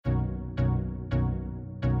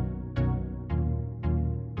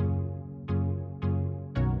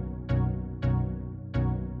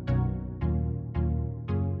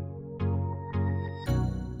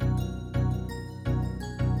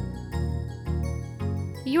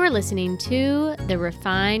You're listening to the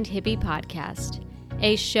Refined Hippie Podcast,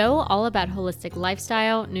 a show all about holistic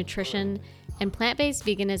lifestyle, nutrition, and plant-based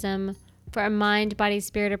veganism for a mind, body,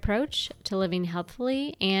 spirit approach to living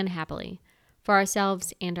healthfully and happily for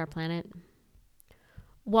ourselves and our planet.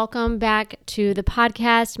 Welcome back to the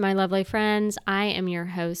podcast, my lovely friends. I am your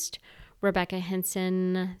host, Rebecca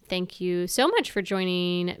Henson. Thank you so much for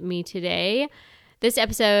joining me today. This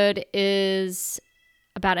episode is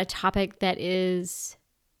about a topic that is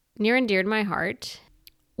near and dear to my heart,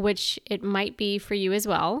 which it might be for you as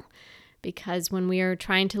well, because when we are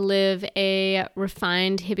trying to live a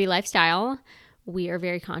refined hippie lifestyle, we are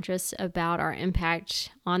very conscious about our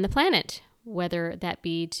impact on the planet, whether that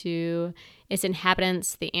be to its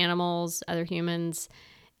inhabitants, the animals, other humans,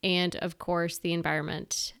 and of course the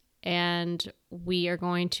environment. And we are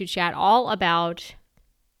going to chat all about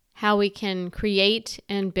how we can create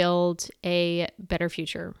and build a better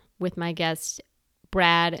future with my guest,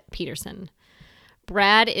 Brad Pedersen.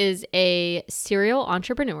 Brad is a serial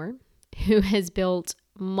entrepreneur who has built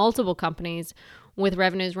multiple companies with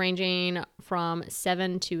revenues ranging from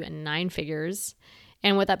 7 to 9 figures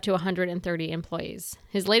and with up to 130 employees.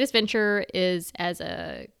 His latest venture is as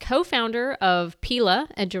a co-founder of Pila,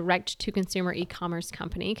 a direct-to-consumer e-commerce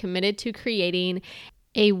company committed to creating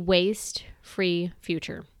a waste-free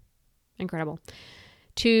future. Incredible.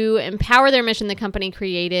 To empower their mission, the company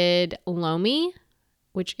created Lomi,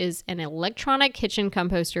 which is an electronic kitchen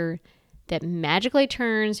composter that magically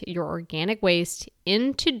turns your organic waste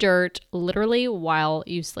into dirt literally while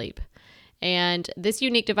you sleep. And this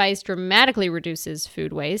unique device dramatically reduces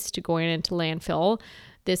food waste going into landfill.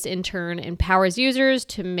 This in turn empowers users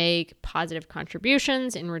to make positive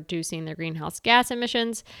contributions in reducing their greenhouse gas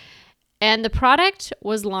emissions. And the product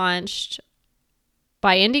was launched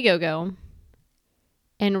by Indiegogo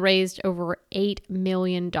and raised over $8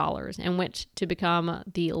 million and went to become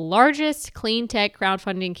the largest clean tech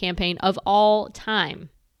crowdfunding campaign of all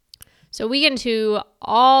time. So we get into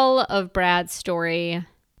all of Brad's story,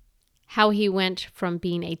 how he went from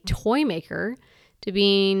being a toy maker to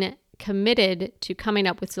being committed to coming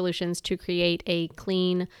up with solutions to create a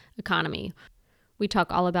clean economy. We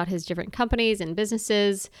talk all about his different companies and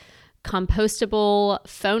businesses, compostable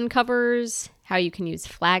phone covers, how you can use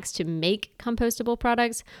flax to make compostable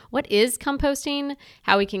products, what is composting,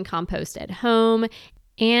 how we can compost at home,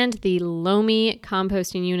 and the Lomi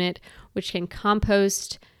composting unit, which can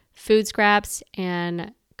compost food scraps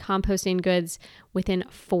and composting goods within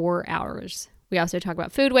 4 hours. We also talk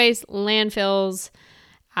about food waste, landfills,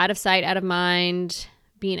 out of sight, out of mind,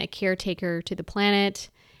 being a caretaker to the planet,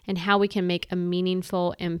 and how we can make a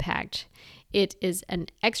meaningful impact. It is an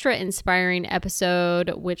extra inspiring episode,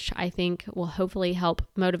 which I think will hopefully help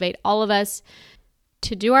motivate all of us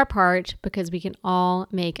to do our part, because we can all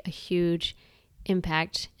make a huge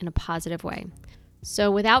impact in a positive way.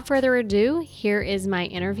 So without further ado, here is my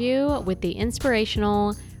interview with the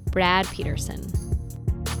inspirational Brad Pedersen.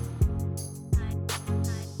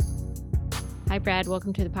 Hi, Brad.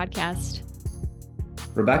 Welcome to the podcast.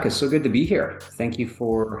 Rebecca, so good to be here. Thank you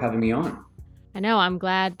for having me on. I know. I'm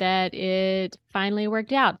glad that it finally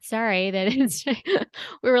worked out. Sorry that it's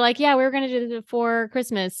we were like, yeah, we were going to do this before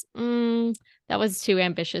Christmas. That was too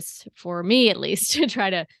ambitious for me, at least, to try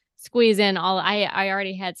to squeeze in all. I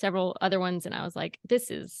already had several other ones, and I was like, this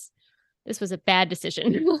was a bad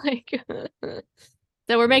decision.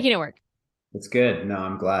 So we're making it work. It's good. No,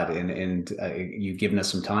 I'm glad. And you've given us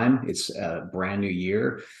some time. It's a brand new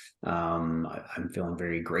year. I'm feeling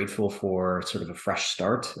very grateful for sort of a fresh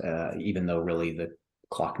start, even though really the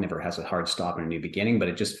clock never has a hard stop and a new beginning, but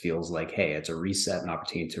it just feels like, hey, it's a reset, an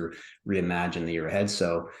opportunity to reimagine the year ahead.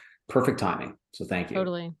 So perfect timing. So thank you.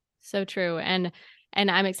 Totally. So true. And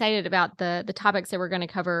I'm excited about the topics that we're going to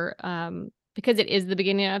cover, because it is the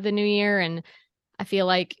beginning of the new year. And I feel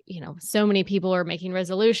like, so many people are making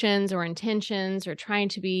resolutions or intentions or trying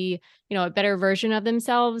to be, a better version of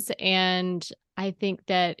themselves. And I think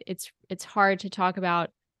that it's hard to talk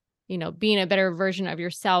about, being a better version of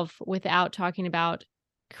yourself without talking about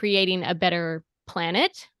creating a better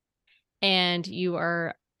planet. And you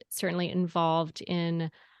are certainly involved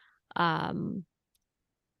in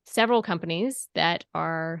several companies that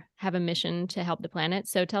have a mission to help the planet.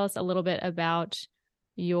 So tell us a little bit about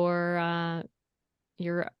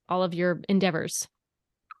all of your endeavors.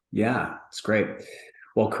 Yeah, it's great.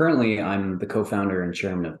 Well, currently I'm the co-founder and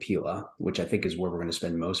chairman of Pila, which I think is where we're going to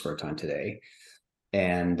spend most of our time today.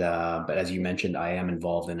 And but as you mentioned, I am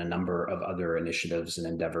involved in a number of other initiatives and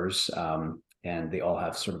endeavors, and they all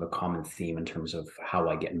have sort of a common theme in terms of how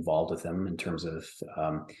I get involved with them, in terms of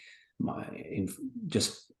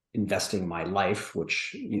just investing my life,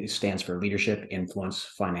 which stands for leadership, influence,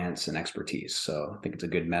 finance, and expertise. So I think it's a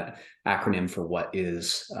good acronym for what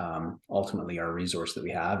is ultimately our resource that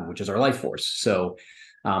we have, which is our life force. So,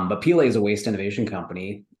 but PLA is a waste innovation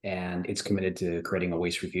company, and it's committed to creating a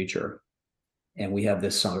waste-free future. And we have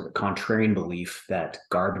this sort of contrarian belief that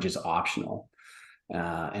garbage is optional.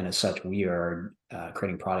 And as such, we are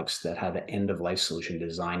creating products that have an end-of-life solution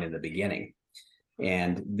designed in the beginning.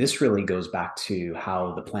 And this really goes back to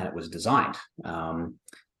how the planet was designed.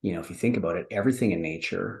 If you think about it, everything in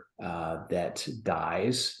nature that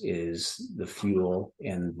dies is the fuel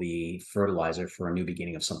and the fertilizer for a new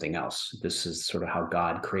beginning of something else. This is sort of how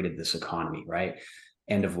God created this economy, right?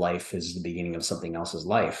 End of life is the beginning of something else's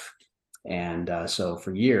life. And so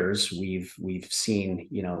for years, we've seen,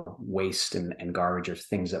 waste and garbage or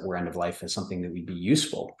things that were end of life as something that would be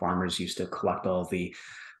useful. Farmers used to collect all the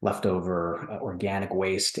leftover organic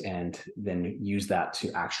waste and then use that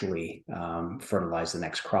to actually fertilize the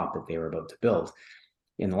next crop that they were about to build.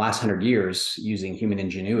 In the last 100 years, using human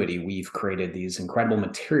ingenuity, we've created these incredible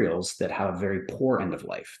materials that have a very poor end of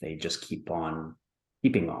life. They just keep on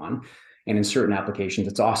keeping on. And in certain applications,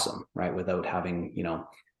 it's awesome, right? Without having,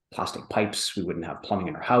 plastic pipes, we wouldn't have plumbing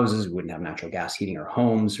in our houses, we wouldn't have natural gas heating our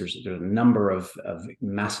homes. There's a number of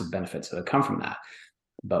massive benefits that have come from that.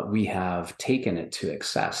 But we have taken it to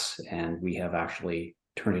excess, and we have actually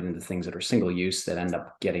turned it into things that are single use that end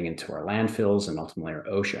up getting into our landfills and ultimately our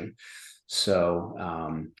ocean.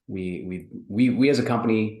 So we as a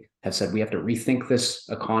company have said we have to rethink this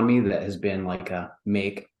economy that has been like a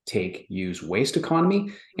make, take, use, waste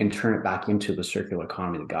economy and turn it back into the circular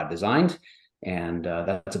economy that God designed. And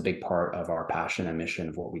that's a big part of our passion and mission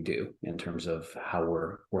of what we do in terms of how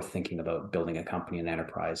we're thinking about building a company and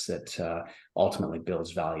enterprise that ultimately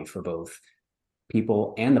builds value for both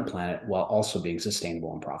people and the planet while also being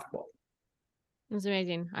sustainable and profitable. It's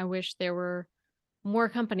amazing. I wish there were more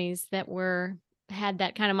companies that had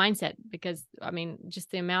that kind of mindset, because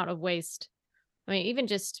just the amount of waste. Even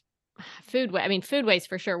just food waste. Food waste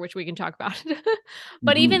for sure, which we can talk about.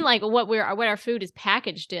 But even like what our food is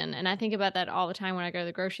packaged in, and I think about that all the time when I go to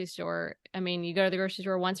the grocery store. You go to the grocery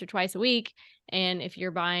store once or twice a week, and if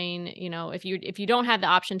you're buying, if you don't have the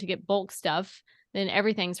option to get bulk stuff, then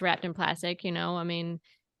everything's wrapped in plastic. And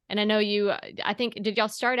I know you. I think, did y'all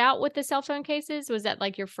start out with the cell phone cases? Was that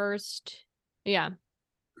like your first? Yeah.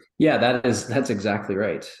 Yeah, that's exactly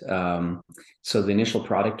right. So the initial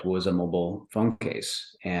product was a mobile phone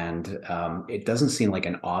case, and it doesn't seem like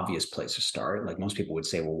an obvious place to start. Like most people would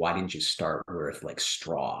say, well, why didn't you start with like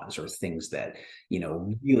straws or things that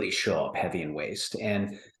really show up heavy in waste?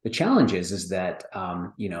 And the challenge is that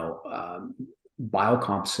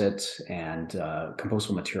biocomposite and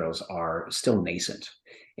compostable materials are still nascent.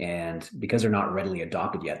 And because they're not readily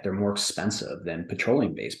adopted yet, they're more expensive than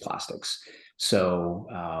petroleum-based plastics. So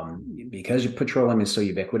because petroleum is so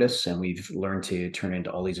ubiquitous and we've learned to turn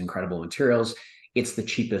into all these incredible materials, it's the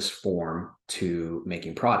cheapest form to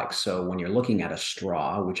making products. So when you're looking at a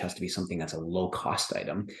straw, which has to be something that's a low cost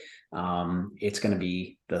item, it's going to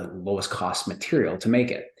be the lowest cost material to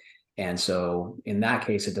make it. And so in that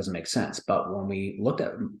case, it doesn't make sense. But when we looked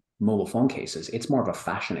at mobile phone cases, it's more of a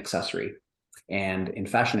fashion accessory. And in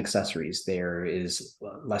fashion accessories, there is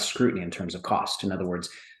less scrutiny in terms of cost. In other words,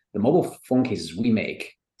 the mobile phone cases we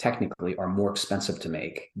make technically are more expensive to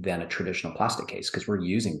make than a traditional plastic case because we're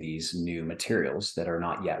using these new materials that are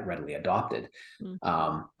not yet readily adopted.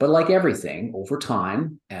 But like everything, over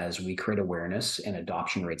time, as we create awareness and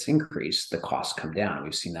adoption rates increase, the costs come down.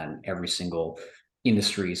 We've seen that in every single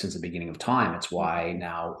industry since the beginning of time. It's why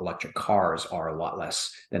now electric cars are a lot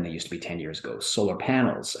less than they used to be 10 years ago. Solar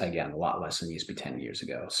panels, again, a lot less than they used to be 10 years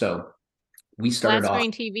ago. So we started off.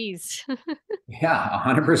 Flat screen TVs. Yeah,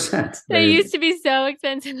 100%. They used to be so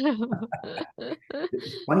expensive.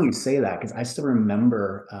 Funny you say that, because I still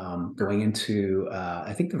remember going into,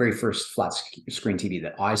 I think the very first flat screen TV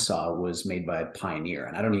that I saw was made by Pioneer,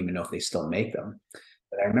 and I don't even know if they still make them.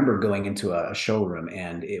 But I remember going into a showroom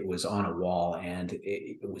and it was on a wall and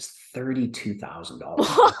it was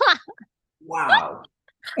 $32,000. Wow.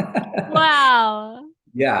 Wow.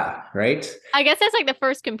 Yeah, right. I guess that's like the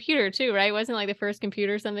first computer too, right? Wasn't like the first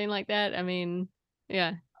computer something like that?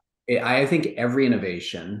 Yeah. I think every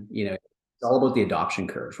innovation, it's all about the adoption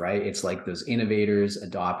curve, right? It's like those innovators,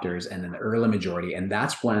 adopters, and then the early majority. And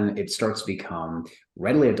that's when it starts to become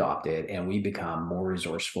readily adopted and we become more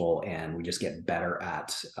resourceful and we just get better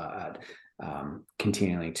at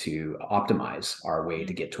continuing to optimize our way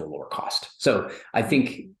to get to a lower cost. So I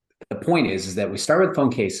think the point is that we start with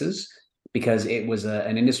phone cases. because it was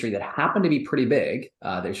an industry that happened to be pretty big.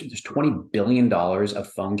 There's $20 billion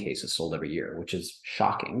of phone cases sold every year, which is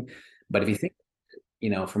shocking. But if you think,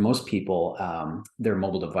 for most people, their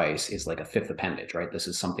mobile device is like a fifth appendage, right? This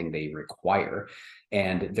is something they require,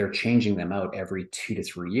 and they're changing them out every 2 to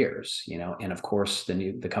 3 years, and of course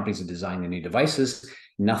the companies that design the new devices,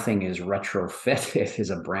 nothing is retrofit. It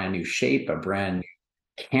is a brand new shape, a brand new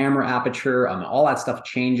camera aperture, all that stuff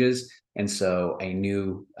changes. And so a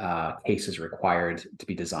new case is required to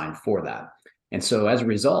be designed for that. And so as a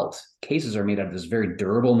result, cases are made out of this very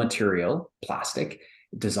durable material, plastic,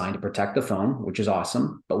 designed to protect the phone, which is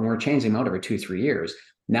awesome. But when we're changing them out every 2 to 3 years,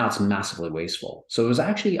 now it's massively wasteful. So it was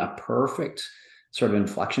actually a perfect sort of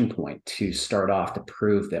inflection point to start off to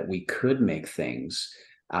prove that we could make things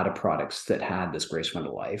out of products that had this graceful end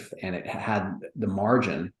of life, and it had the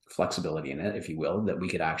margin flexibility in it, if you will, that we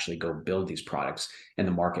could actually go build these products and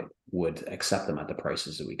the market would accept them at the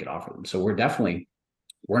prices that we could offer them. So we're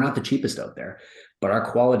not the cheapest out there, but our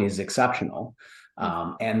quality is exceptional.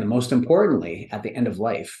 And the most importantly, at the end of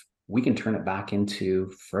life, we can turn it back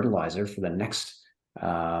into fertilizer for the next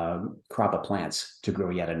crop of plants to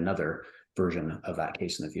grow yet another version of that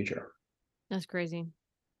case in the future. That's crazy.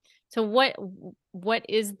 So what's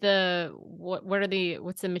the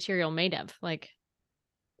material made of? Like,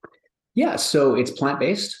 yeah, so it's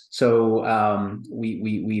plant-based. So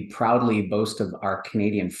we proudly boast of our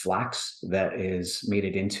Canadian flax that is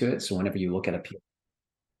mated into it. So whenever you look at a piece,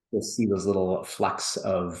 you'll see those little flecks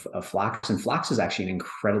of flax, and flax is actually an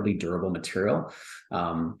incredibly durable material.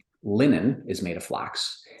 Linen is made of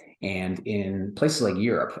flax. And in places like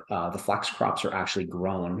Europe, the flax crops are actually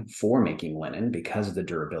grown for making linen because of the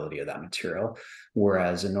durability of that material.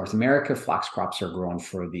 Whereas in North America, flax crops are grown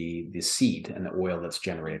for the seed and the oil that's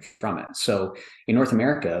generated from it. So in North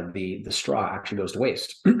America, the straw actually goes to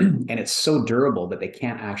waste. And it's so durable that they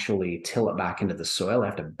can't actually till it back into the soil. They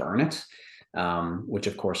have to burn it. Which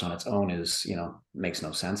of course on its own is, makes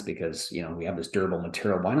no sense, because, we have this durable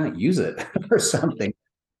material. Why not use it for something?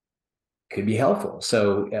 Could be helpful.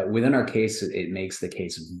 So within our case, it makes the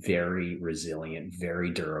case very resilient, very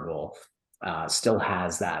durable, still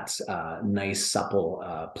has that nice, supple,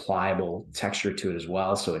 pliable texture to it as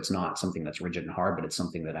well. So it's not something that's rigid and hard, but it's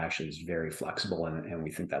something that actually is very flexible, and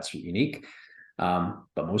we think that's unique. But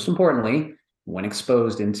most importantly, when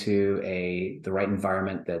exposed into the right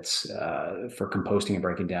environment that's for composting and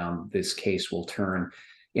breaking down, this case will turn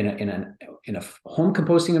in a home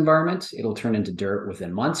composting environment, it'll turn into dirt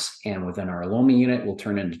within months, and within our Lomi unit, will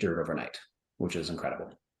turn into dirt overnight, which is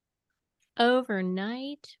incredible.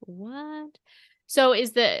 Overnight? What? So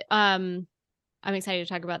is I'm excited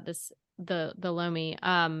to talk about this, the Lomi.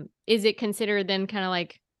 Is it considered then kind of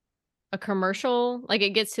like a commercial, like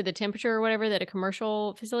it gets to the temperature or whatever that a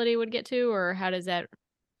commercial facility would get to, or how does that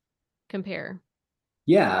compare?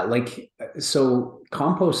 Yeah, so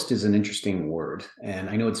compost is an interesting word, and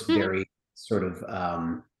I know it's very sort of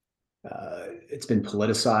it's been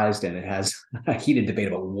politicized, and it has a heated debate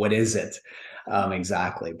about what is it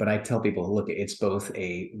exactly. But I tell people, look, it's both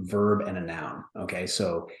a verb and a noun. Okay,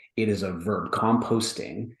 so it is a verb.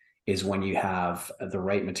 Composting is when you have the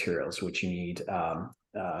right materials, which you need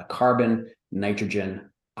carbon, nitrogen,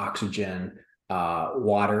 oxygen,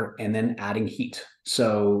 water, and then adding heat.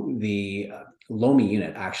 So the Lomi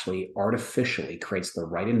unit actually artificially creates the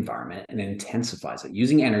right environment and intensifies it,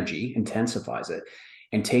 using energy, intensifies it,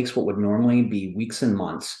 and takes what would normally be weeks and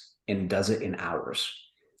months and does it in hours.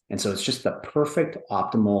 And so it's just the perfect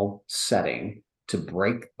optimal setting to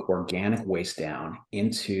break organic waste down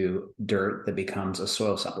into dirt that becomes a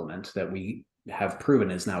soil supplement that we have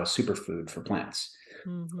proven is now a superfood for plants.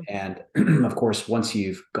 Mm-hmm. And of course, once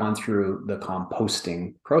you've gone through the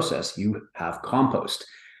composting process, you have compost.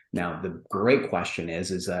 Now, the great question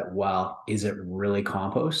is that, well, is it really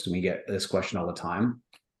compost? And we get this question all the time.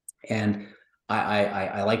 And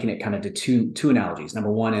I liken it kind of to two analogies.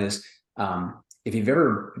 Number one is, if you've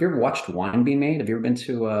ever watched wine being made, have you ever been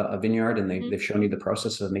to a vineyard and they've shown you the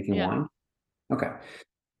process of making wine? Okay.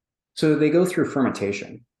 So they go through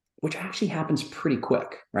fermentation, which actually happens pretty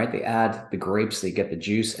quick, right? They add the grapes, they get the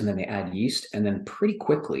juice, and then they add yeast. And then pretty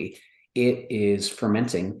quickly, it is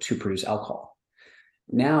fermenting to produce alcohol.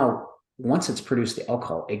 Now, once it's produced the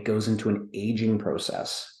alcohol, it goes into an aging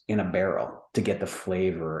process in a barrel to get the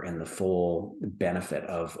flavor and the full benefit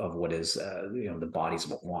of what is the bodies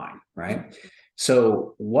of wine, right?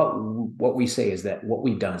 So what we say is that what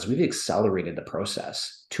we've done is we've accelerated the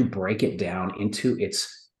process to break it down into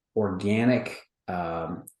its organic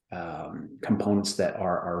components that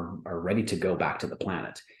are ready to go back to the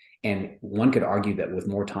planet. And one could argue that with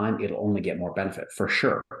more time, it'll only get more benefit for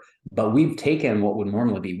sure. But we've taken what would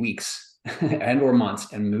normally be weeks and or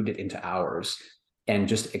months and moved it into hours and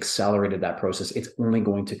just accelerated that process. It's only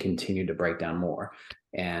going to continue to break down more.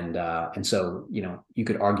 And so, you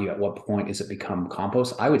could argue at what point is it become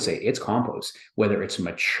compost? I would say it's compost, whether it's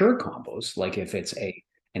mature compost, like if it's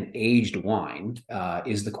an aged wine,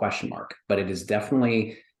 is the question mark. But it is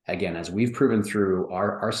definitely, again, as we've proven through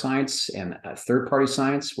our science and third-party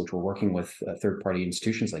science, which we're working with third-party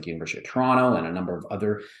institutions like University of Toronto and a number of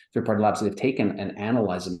other third-party labs, they've taken and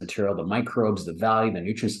analyzed the material, the microbes, the value, the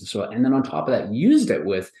nutrients of the soil, and then on top of that, used it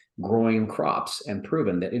with growing crops and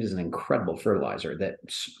proven that it is an incredible fertilizer that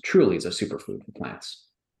truly is a superfood for plants.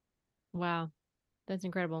 Wow, that's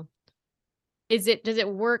incredible. Does it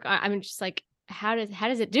work? I'm just like, how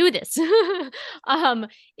does it do this? Is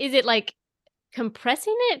it like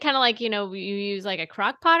compressing it? Kind of like, you use like a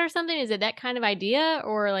crock pot or something? Is it that kind of idea?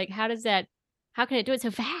 Or like, how can it do it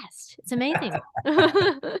so fast? It's amazing.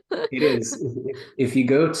 It is. If you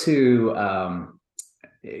go to our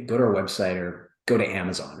website or go to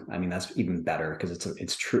Amazon, I mean, that's even better because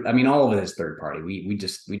it's true. I mean, all of it is third party. We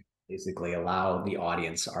basically allow the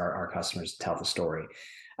audience, our customers, to tell the story.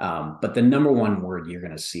 But the number one word you're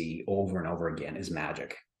going to see over and over again is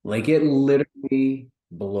magic. Like, it literally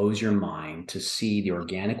blows your mind to see the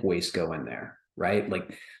organic waste go in there, right?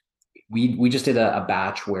 Like, we just did a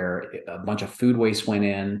batch where a bunch of food waste went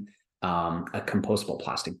in, a compostable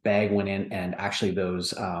plastic bag went in, and actually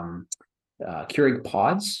those Keurig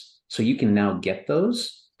pods. So you can now get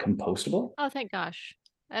those compostable. Oh, thank gosh.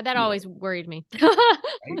 That always worried me.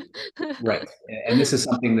 Right. And this is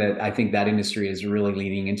something that I think that industry is really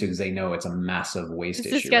leaning into because they know it's a massive waste It's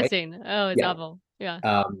issue, right? disgusting. Oh, it's Yeah. awful. Yeah.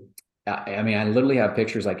 I mean, I literally have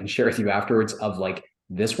pictures I can share with you afterwards of like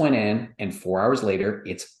this went in, and 4 hours later,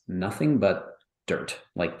 it's nothing but dirt.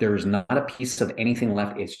 Like, there's not a piece of anything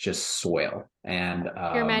left. It's just soil and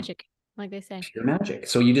Pure magic, like they say. pure magic.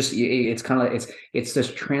 So it's kind of it's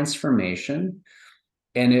this transformation.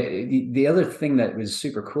 And the other thing that was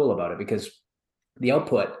super cool about it, because the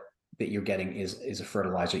output that you're getting is a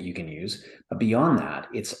fertilizer you can use, but beyond that,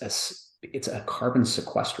 it's a carbon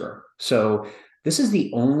sequesterer. So this is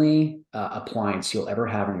the only appliance you'll ever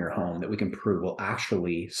have in your home that we can prove will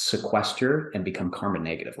actually sequester and become carbon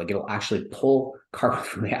negative. Like, it'll actually pull carbon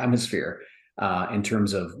from the atmosphere in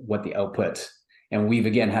terms of what the output. And we've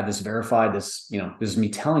again had this verified. This is me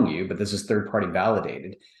telling you, but this is third party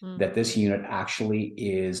validated that this unit actually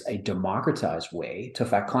is a democratized way to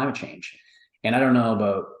affect climate change. And I don't know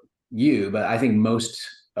about you, but I think most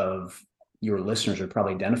of your listeners would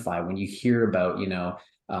probably identify when you hear about,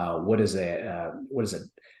 what is a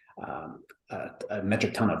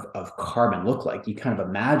metric ton of carbon look like. You kind of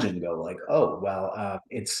imagine, go like, oh, well,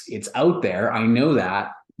 it's out there. I know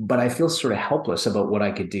that, but I feel sort of helpless about what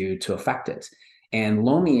I could do to affect it. And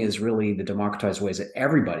Lomi is really the democratized ways that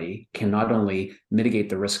everybody can not only mitigate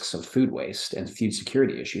the risks of food waste and food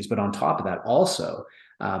security issues, but on top of that, also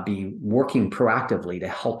be working proactively to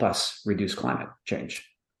help us reduce climate change.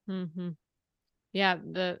 Mm-hmm. Yeah,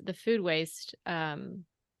 the food waste in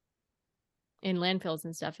landfills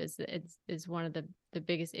and stuff is one of the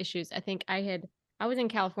biggest issues. I think I was in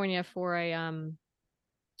California for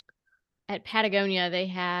at Patagonia. They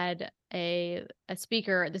had a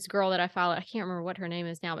speaker, this girl that I follow. I can't remember what her name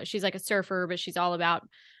is now, but she's like a surfer, but she's all about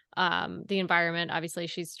the environment. Obviously,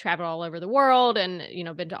 she's traveled all over the world and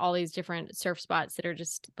been to all these different surf spots that are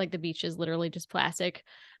just like the beach is literally just plastic.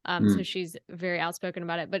 So she's very outspoken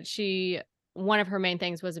about it. But one of her main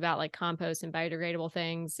things was about like compost and biodegradable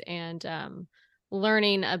things, and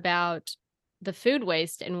learning about the food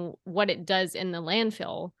waste and what it does in the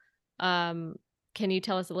landfill. Can you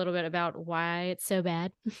tell us a little bit about why it's so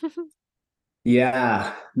bad?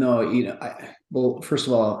 Yeah, no, well, first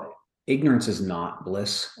of all, ignorance is not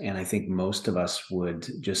bliss. And I think most of us would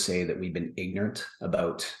just say that we've been ignorant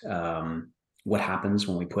about what happens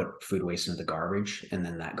when we put food waste into the garbage and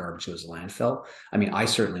then that garbage goes to landfill. I mean, I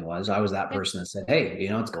certainly was. I was that person that said, hey,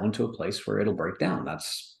 it's going to a place where it'll break down.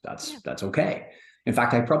 That's okay. In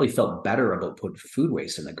fact, I probably felt better about putting food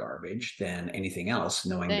waste in the garbage than anything else,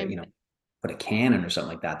 knowing Same. that, put a can in or something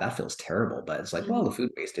like that, that feels terrible. But it's like, well, the food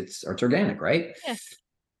waste, it's organic, right? Yeah.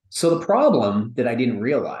 So the problem that I didn't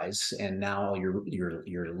realize, and now your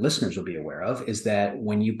listeners will be aware of, is that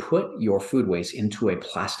when you put your food waste into a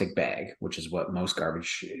plastic bag, which is what most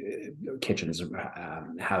garbage kitchens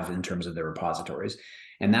have in terms of their repositories,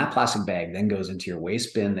 and that plastic bag then goes into your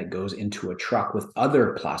waste bin that goes into a truck with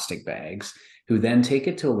other plastic bags, who then take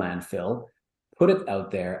it to a landfill, put it out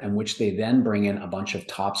there, in which they then bring in a bunch of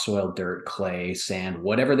topsoil, dirt, clay, sand,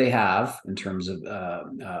 whatever they have in terms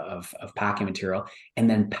of packing material, and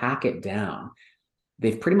then pack it down.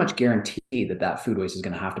 They've pretty much guaranteed that that food waste is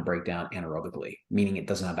going to have to break down anaerobically, meaning it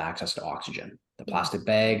doesn't have access to oxygen. The plastic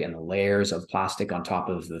bag and the layers of plastic on top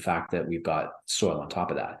of the fact that we've got soil on top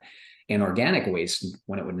of that. And organic waste,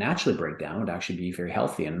 when it would naturally break down, would actually be very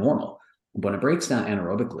healthy and normal. When it breaks down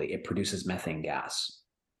anaerobically, it produces methane gas.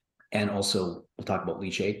 And also, we'll talk about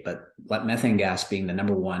leachate, but methane gas being the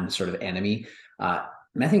number one sort of enemy,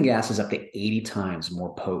 methane gas is up to 80 times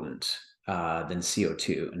more potent than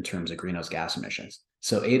CO2 in terms of greenhouse gas emissions.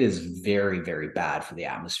 So it is very, very bad for the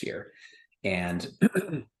atmosphere. And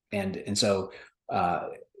so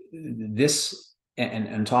this, and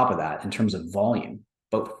on top of that, in terms of volume,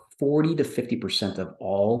 about 40 to 50% of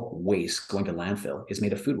all waste going to landfill is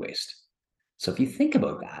made of food waste. So if you think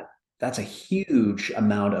about that, that's a huge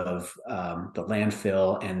amount of the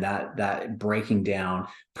landfill, and that breaking down,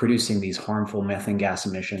 producing these harmful methane gas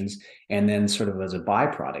emissions, and then sort of as a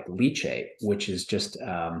byproduct, leachate, which is just,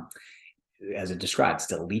 as it describes,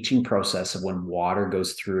 the leaching process of when water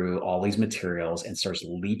goes through all these materials and starts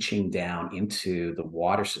leaching down into the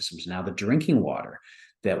water systems. Now, the drinking water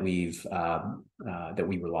that we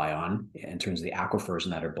rely on in terms of the aquifers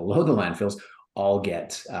and that are below the landfills all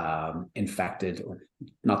get infected, or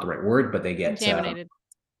not the right word, but they get contaminated.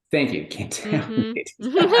 Thank you, contaminated.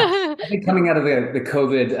 I think coming out of the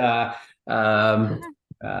COVID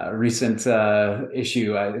recent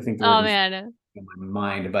issue, I think the word man, in my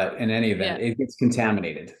mind, but in any event, it gets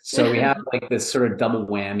contaminated. So we have like this sort of double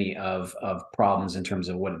whammy of problems in terms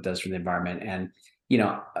of what it does for the environment. And,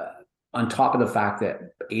 on top of the fact that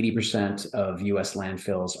 80% of US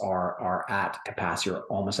landfills are at capacity or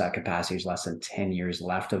almost at capacity, there's less than 10 years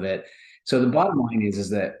left of it. So the bottom line is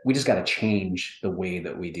that we just got to change the way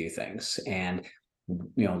that we do things. And,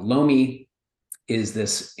 Lomi is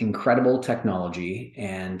this incredible technology,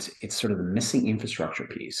 and it's sort of the missing infrastructure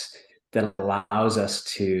piece that allows us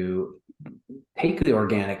to take the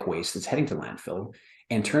organic waste that's heading to landfill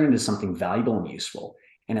and turn it into something valuable and useful,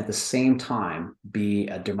 and at the same time be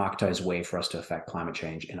a democratized way for us to affect climate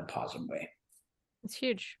change in a positive way. It's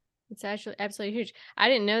huge. It's actually absolutely huge. I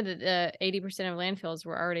didn't know that 80% of landfills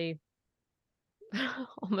were already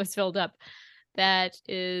almost filled up. That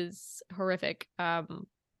is horrific.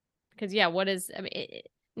 Because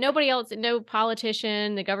nobody else, no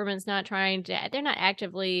politician, the government's not they're not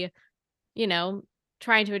actively,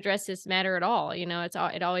 trying to address this matter at all.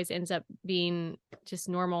 It always ends up being just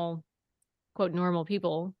normal, quote, normal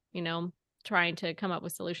people, trying to come up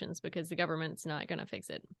with solutions because the government's not going to fix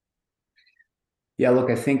it. Yeah, look,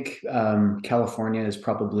 I think California is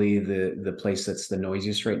probably the place that's the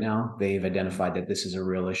noisiest right now. They've identified that this is a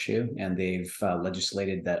real issue, and they've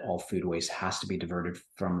legislated that all food waste has to be diverted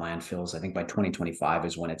from landfills. I think by 2025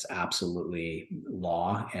 is when it's absolutely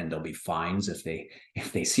law, and there'll be fines if they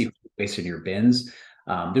see food waste in your bins.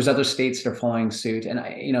 There's other states that are following suit, and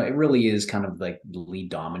it really is kind of like the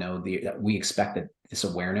lead domino. We expect that this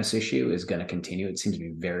awareness issue is going to continue. It seems to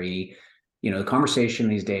be very, the conversation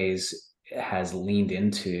these days has leaned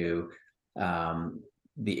into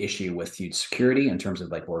the issue with food security in terms of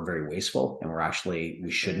like we're very wasteful, and we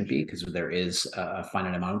shouldn't be, because there is a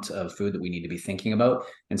finite amount of food that we need to be thinking about.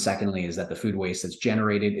 And secondly is that the food waste that's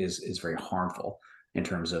generated is very harmful in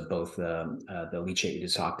terms of both the leachate you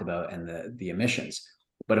just talked about and the emissions.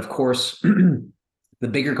 But of course, the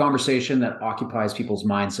bigger conversation that occupies people's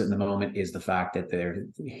minds in the moment is the fact that they're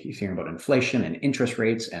hearing about inflation and interest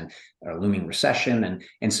rates and a looming recession.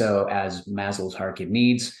 And so as Maslow's hierarchy of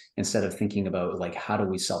needs, instead of thinking about like, how do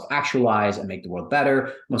we self-actualize and make the world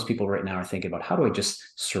better, most people right now are thinking about how do I just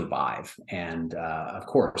survive? And of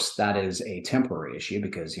course, that is a temporary issue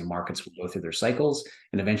because markets will go through their cycles,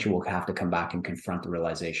 and eventually we'll have to come back and confront the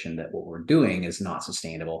realization that what we're doing is not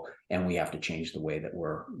sustainable, and we have to change the way that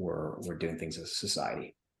we're doing things as a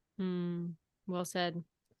society. Well said.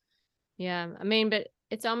 Yeah, but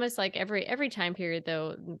it's almost like every time period,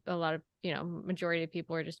 though, a lot of majority of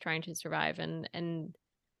people are just trying to survive, and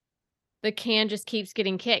the can just keeps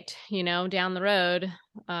getting kicked, down the road.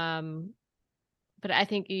 But I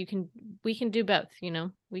think we can do both.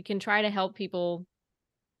 We can try to help people,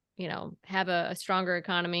 have a stronger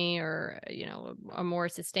economy, or a more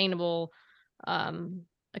sustainable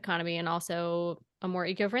economy, and also a more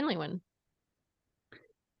eco-friendly one.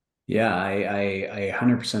 Yeah, I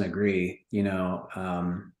 100% agree.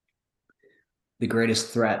 The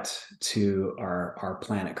greatest threat to our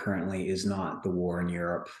planet currently is not the war in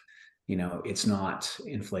Europe. It's not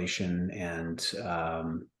inflation and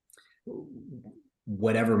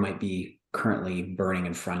whatever might be currently burning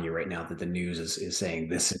in front of you right now that the news is saying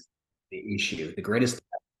this is the issue. The greatest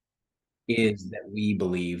is that we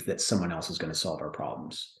believe that someone else is going to solve our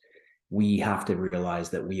problems. We have to realize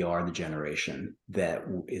that we are the generation that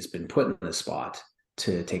has been put in the spot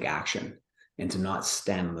to take action and to not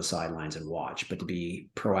stand on the sidelines and watch, but to be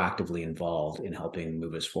proactively involved in helping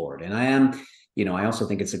move us forward. And I also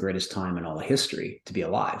think it's the greatest time in all of history to be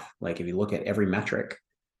alive. Like if you look at every metric,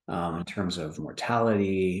 in terms of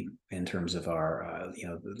mortality, in terms of our,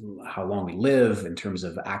 how long we live, in terms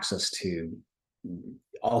of access to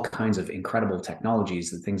all kinds of incredible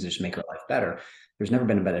technologies, the things that just make our life better. There's never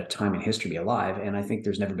been a better time in history to be alive. And I think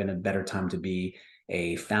there's never been a better time to be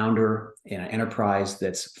a founder in an enterprise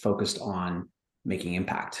that's focused on making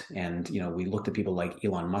impact. And, we looked at people like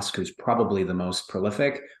Elon Musk, who's probably the most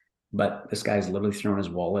prolific, but this guy's literally thrown his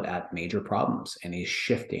wallet at major problems, and he's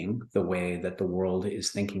shifting the way that the world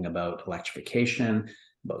is thinking about electrification,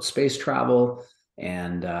 about space travel.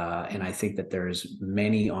 And I think that there's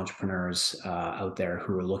many entrepreneurs out there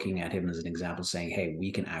who are looking at him as an example, saying, hey, we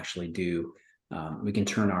can actually we can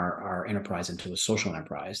turn our enterprise into a social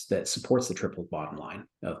enterprise that supports the triple bottom line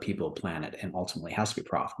of people, planet, and ultimately has to be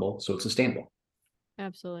profitable, so it's sustainable.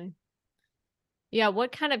 Absolutely. Yeah.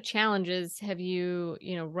 What kind of challenges have you,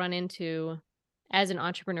 run into as an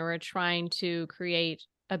entrepreneur trying to create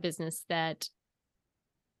a business that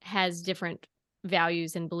has different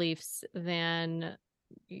values and beliefs than,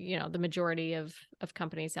 the majority of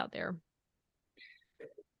companies out there?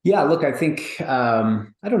 Yeah, look, I think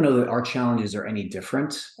I don't know that our challenges are any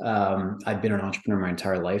different. I've been an entrepreneur my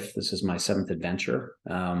entire life. This is my seventh adventure.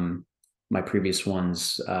 My previous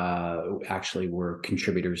ones actually were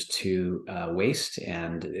contributors to waste,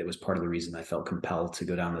 and it was part of the reason I felt compelled to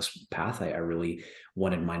go down this path. I really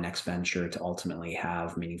wanted my next venture to ultimately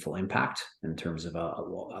have meaningful impact in terms of a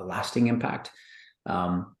lasting impact.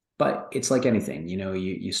 But it's like anything,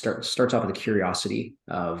 you starts off with a curiosity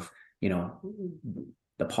of,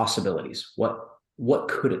 the possibilities. What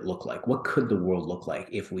could it look like? What could the world look like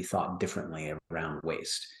if we thought differently around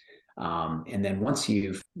waste? And then once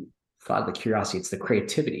you've thought of the curiosity, it's the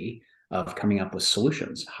creativity of coming up with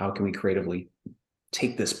solutions. How can we creatively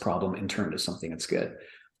take this problem and turn it into something that's good?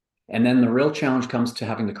 And then the real challenge comes to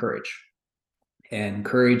having the courage. And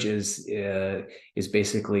courage is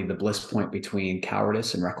basically the bliss point between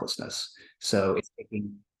cowardice and recklessness. So it's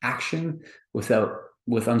taking action with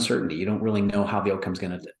uncertainty. You don't really know how the outcome is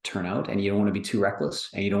going to turn out, and you don't want to be too reckless,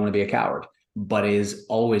 and you don't want to be a coward, but it is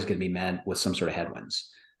always going to be met with some sort of headwinds.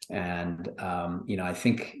 And I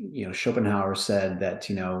think Schopenhauer said that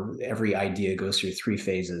every idea goes through three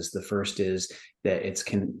phases. The first is that it's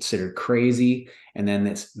considered crazy, and then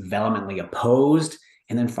it's vehemently opposed,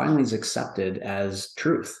 and then finally is accepted as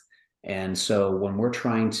truth. And so when we're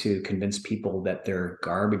trying to convince people that their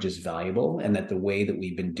garbage is valuable, and that the way that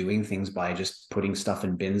we've been doing things by just putting stuff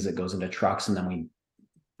in bins that goes into trucks and then we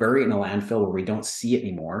bury it in a landfill where we don't see it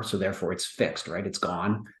anymore, so therefore it's fixed, right? It's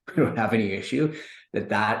gone. We don't have any issue.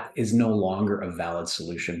 That is no longer a valid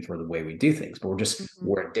solution for the way we do things. But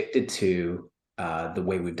we're addicted to the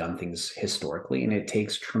way we've done things historically, and it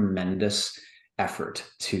takes tremendous effort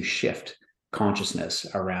to shift consciousness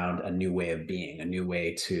around a new way of being, a new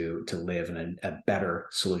way to live, and a better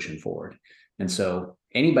solution forward. And so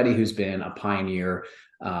anybody who's been a pioneer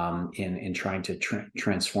in trying to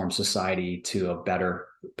transform society to a better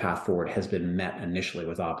path forward has been met initially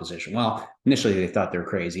with opposition. Well, initially they thought they were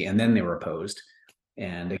crazy, and then they were opposed.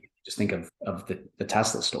 And just think of the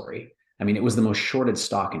Tesla story. I mean, it was the most shorted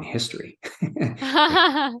stock in history.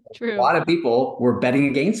 True. A lot of people were betting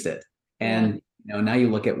against it. And now you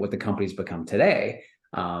look at what the company's become today.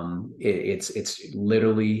 It's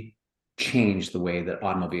literally changed the way that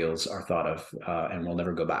automobiles are thought of, and will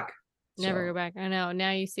never go back. Never go back. I know.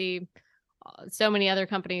 Now you see so many other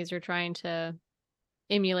companies are trying to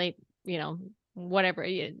emulate, whatever,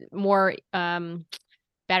 more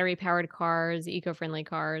battery powered cars, eco-friendly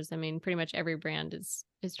cars. I mean, pretty much every brand is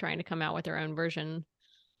trying to come out with their own version.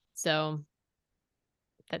 So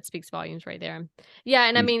that speaks volumes right there. Yeah.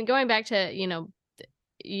 And I mean, going back to,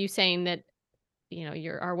 you saying that,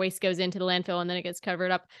 our waste goes into the landfill and then it gets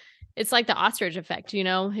covered up. It's like the ostrich effect,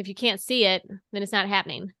 if you can't see it, then it's not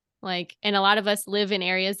happening. And a lot of us live in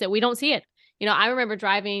areas that we don't see it. I remember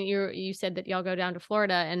driving, you said that y'all go down to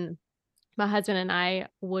Florida, and my husband and I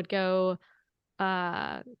would go,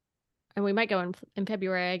 and we might go in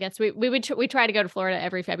February, I guess. We try to go to Florida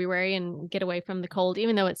every February and get away from the cold,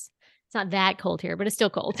 even though it's not that cold here, but it's still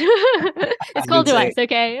cold. It's cold to us,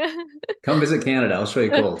 okay? Come visit Canada. I'll show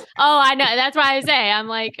you cold. Oh, I know. That's why I say, I'm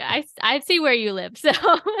like, I see where you live. So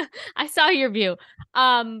I saw your view.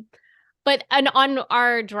 But on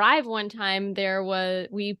our drive one time,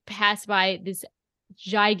 we passed by this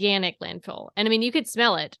gigantic landfill. And I mean, you could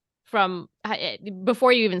smell it from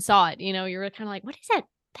before you even saw it. You know, you were kind of like, what is that?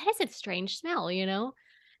 That is a strange smell, you know?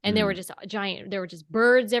 And there were just there were just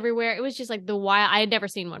birds everywhere. It was just like I had never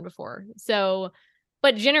seen one before. So,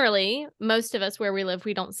 but generally, most of us where we live,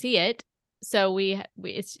 we don't see it. So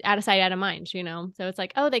it's out of sight, out of mind, you know? So it's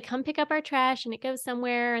like, oh, they come pick up our trash and it goes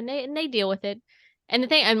somewhere and they deal with it. And the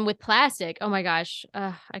thing, and with plastic, oh my gosh,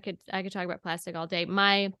 I could talk about plastic all day.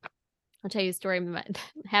 I'll tell you a story that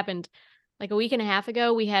happened like a week and a half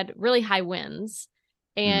ago. We had really high winds,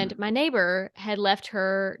 and my neighbor had left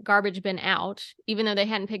her garbage bin out, even though they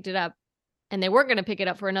hadn't picked it up, and they weren't going to pick it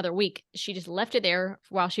up for another week. She just left it there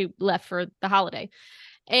while she left for the holiday,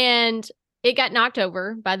 and it got knocked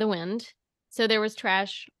over by the wind. So there was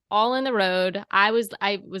trash all in the road. I was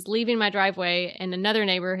leaving my driveway, and another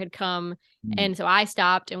neighbor had come. And so I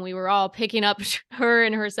stopped, and we were all picking up her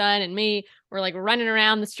and her son and me. We're like running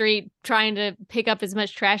around the street trying to pick up as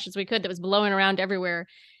much trash as we could that was blowing around everywhere,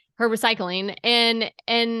 her recycling. And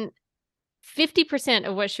 50%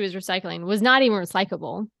 of what she was recycling was not even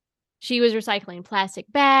recyclable. She was recycling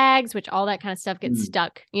plastic bags, which all that kind of stuff gets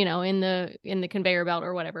stuck, you know, in the conveyor belt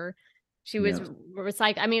or whatever. She was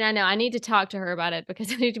recycling. I mean, I know I need to talk to her about it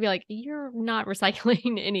because I need to be like, you're not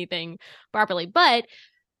recycling anything properly. But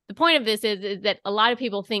the point of this is that a lot of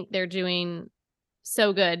people think they're doing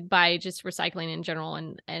so good by just recycling in general,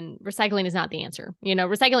 and recycling is not the answer. You know,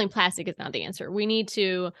 recycling plastic is not the answer. We need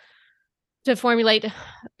to formulate,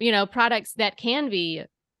 you know, products that can be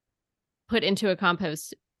put into a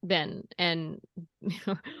compost bin and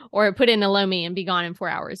or put in a loamy and be gone in 4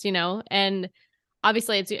 hours, you know. And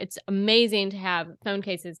obviously it's amazing to have phone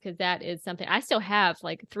cases, because that is something I still have,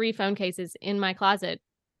 like 3 phone cases in my closet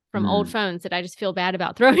from old phones that I just feel bad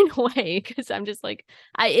about throwing away, because I'm just like,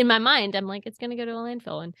 in my mind, I'm like, it's going to go to a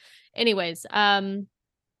landfill. And anyways,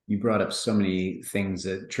 you brought up so many things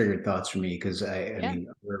that triggered thoughts for me, because I mean,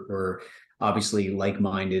 we're obviously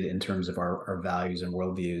like-minded in terms of our values and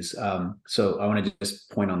worldviews. So I want to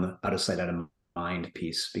just point on the out of sight, out of mind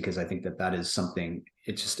piece, because I think that is something,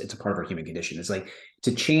 it's a part of our human condition. It's like,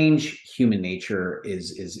 to change human nature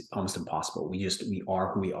is almost impossible. We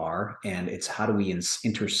are who we are, and it's how do we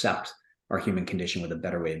intercept our human condition with a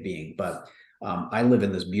better way of being. But I live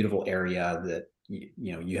in this beautiful area that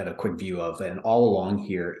you know you had a quick view of, and all along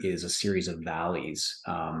here is a series of valleys,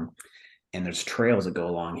 and there's trails that go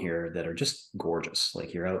along here that are just gorgeous.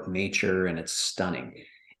 Like, you're out in nature and it's stunning,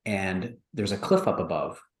 and there's a cliff up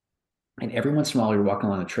above. And every once in a while, you're walking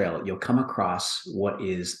along the trail, you'll come across what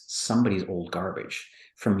is somebody's old garbage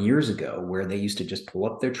from years ago, where they used to just pull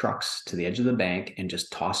up their trucks to the edge of the bank and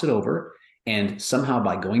just toss it over. And somehow,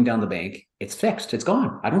 by going down the bank, it's fixed. It's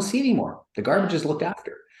gone. I don't see it anymore. The garbage is looked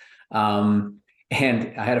after. And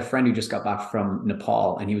I had a friend who just got back from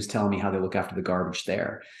Nepal, and he was telling me how they look after the garbage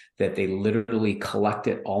there, that they literally collect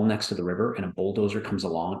it all next to the river, and a bulldozer comes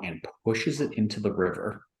along and pushes it into the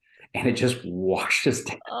river, and it just washes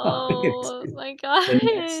down. oh my The gosh,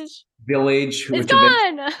 next village, it's which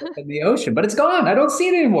eventually gone. in the ocean, but it's gone. I don't see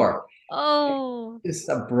it anymore. Oh, It's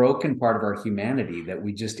a broken part of our humanity that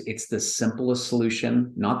it's the simplest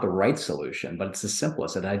solution, not the right solution, but it's the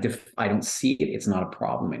simplest. And I don't see it. It's not a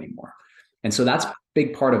problem anymore. And so that's a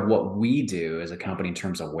big part of what we do as a company in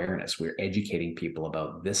terms of awareness. We're educating people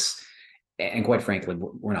about this. And quite frankly,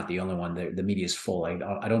 we're not the only one. The media is full.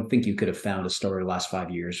 I don't think you could have found a story the last 5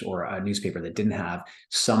 years or a newspaper that didn't have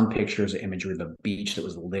some pictures or imagery of a beach that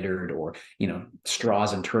was littered, or, you know,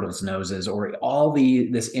 straws and turtles' noses, or all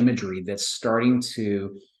this imagery that's starting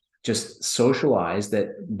to just socialize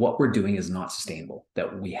that what we're doing is not sustainable,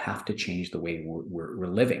 that we have to change the way we're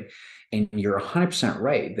living. And you're 100%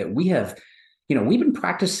 right that we've been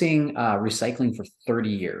practicing recycling for 30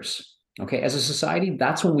 years. Okay, as a society,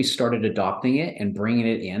 that's when we started adopting it and bringing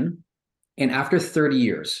it in. And after 30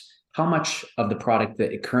 years, how much of the product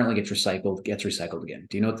that it currently gets recycled again?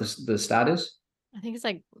 Do you know what the stat is? I think it's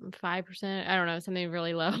like 5%. I don't know, something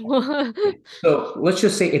really low. So let's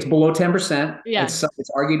just say it's below 10%. Yeah. It's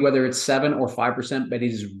argued whether it's 7 or 5%, but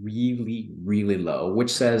it is really, really low,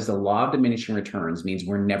 which says the law of diminishing returns means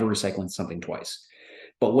we're never recycling something twice.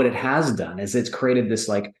 But what it has done is it's created this,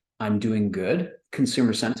 like, I'm doing good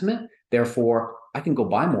consumer sentiment. Therefore, I can go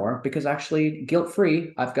buy more because actually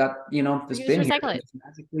guilt-free, I've got, this bin here that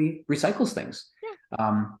magically recycles things.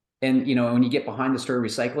 Yeah. And, when you get behind the story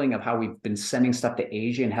recycling of how we've been sending stuff to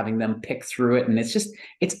Asia and having them pick through it, and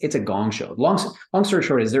it's a gong show. Long story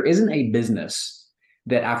short is there isn't a business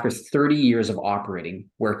that after 30 years of operating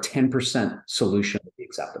where 10% solution would be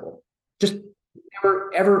acceptable. Just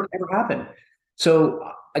never, ever, ever happened. So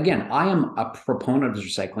again, I am a proponent of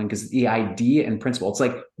recycling because the idea and principle, it's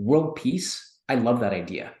like world peace. I love that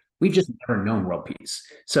idea. We've just never known world peace.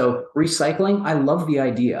 So recycling, I love the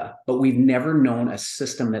idea, but we've never known a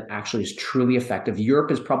system that actually is truly effective.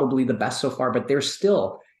 Europe is probably the best so far, but they're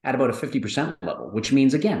still at about a 50% level, which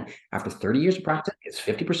means, again, after 30 years of practice, is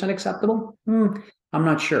 50% acceptable? I'm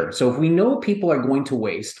not sure. So if we know people are going to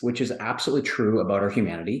waste, which is absolutely true about our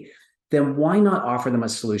humanity, then why not offer them a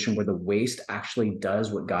solution where the waste actually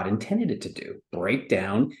does what God intended it to do, break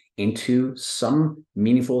down into some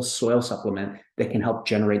meaningful soil supplement that can help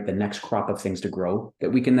generate the next crop of things to grow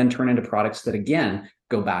that we can then turn into products that, again,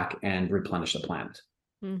 go back and replenish the planet.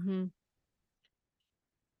 Mm-hmm.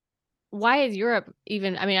 Why is Europe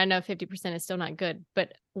even, I mean, I know 50% is still not good,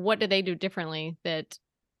 but what do they do differently that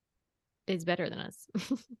is better than us?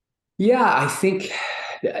 Yeah, I think,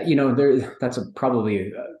 that's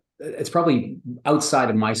probably it's probably outside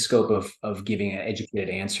of my scope of giving an educated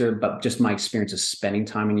answer, but just my experience of spending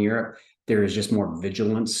time in Europe, there is just more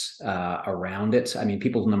vigilance around it. I mean,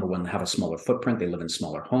 people, number one, have a smaller footprint. They live in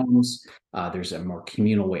smaller homes. There's a more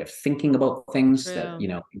communal way of thinking about things that,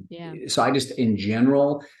 True. Yeah. so I just, in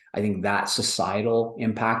general, I think that societal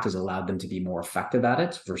impact has allowed them to be more effective at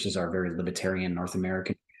it versus our very libertarian North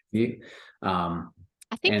American view.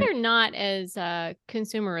 I think And they're not as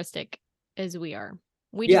consumeristic as we are.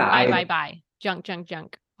 We just yeah, buy,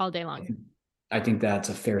 junk all day long. I think that's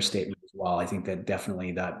a fair statement as well. I think that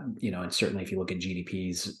definitely that, and certainly if you look at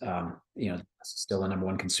GDPs, still the number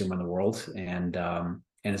one consumer in the world. And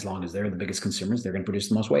as long as they're the biggest consumers, they're going to produce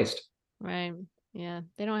the most waste. Right. Yeah.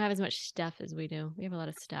 They don't have as much stuff as we do. We have a lot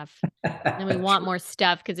of stuff. And we want more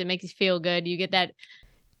stuff because it makes you feel good. You get that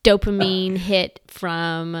dopamine hit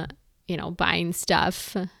from, buying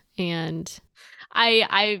stuff. And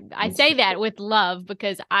I say that with love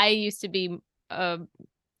because I used to be a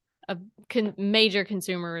major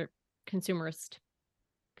consumerism,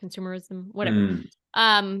 whatever.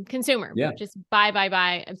 Consumer. Yeah. Just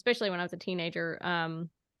buy, especially when I was a teenager. I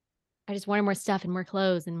just wanted more stuff and more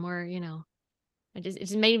clothes and more, it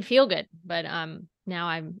just made me feel good. But now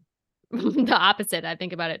I'm the opposite. I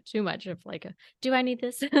think about it too much of like, do I need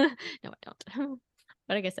this? No, I don't.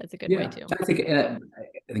 But I guess that's a good way too. I think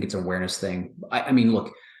it's an awareness thing. I mean,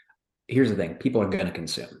 look, here's the thing: people are going to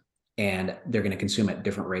consume, and they're going to consume at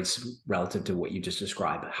different rates relative to what you just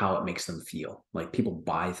described, how it makes them feel. Like people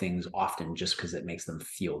buy things often just because it makes them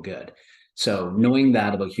feel good. So knowing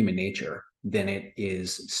that about human nature, then it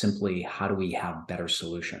is simply how do we have better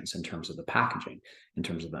solutions in terms of the packaging, in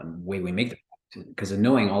terms of the way we make them. Because of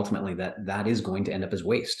knowing ultimately that is going to end up as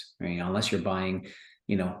waste, right? Unless you're buying,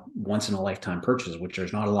 once in a lifetime purchases, which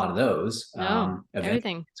there's not a lot of those. No,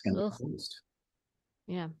 everything. It's going to be waste.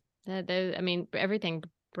 Yeah. I mean, everything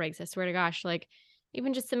breaks. I swear to gosh. Like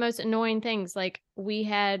even just the most annoying things. Like we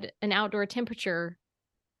had an outdoor temperature,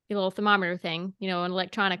 a little thermometer thing, an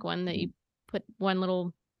electronic one that you put one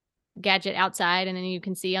little gadget outside and then you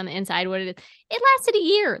can see on the inside what it is. It lasted a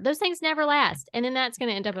year. Those things never last. And then that's going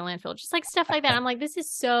to end up in a landfill. Just like stuff like that. I'm like, this is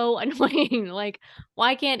so annoying. Like,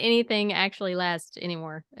 why can't anything actually last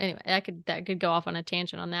anymore? Anyway, that could go off on a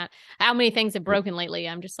tangent on that. How many things have broken lately?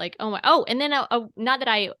 I'm just like, and then not that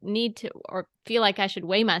I need to or feel like I should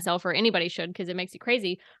weigh myself or anybody should because it makes you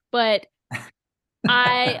crazy, but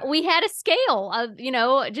we had a scale of,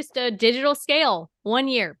 just a digital scale 1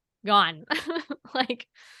 year gone. Like,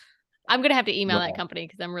 I'm going to have to email that company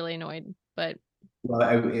because I'm really annoyed, but. Well,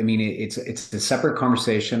 I mean, it's a separate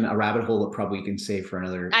conversation, a rabbit hole that probably we can save for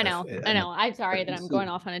another. I know. I'm sorry that I'm going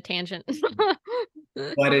off on a tangent.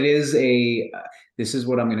 But this is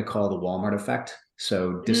what I'm going to call the Walmart effect.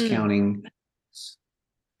 So discounting,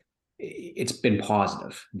 it's been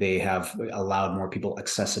positive. They have allowed more people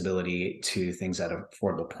accessibility to things at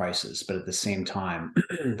affordable prices, but at the same time,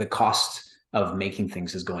 the cost of making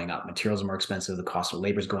things is going up. Materials are more expensive. The cost of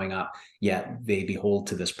labor is going up. Yet they behold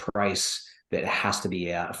to this price that has to be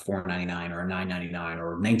a $4.99 or a $9.99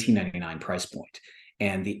 or $19.99 price point.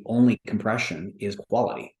 And the only compression is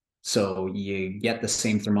quality. So you get the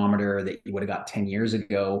same thermometer that you would have got 10 years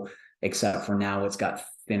ago, except for now it's got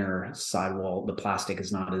thinner sidewall. The plastic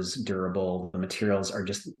is not as durable. The materials are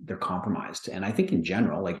they're compromised. And I think in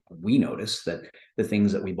general, like we notice that the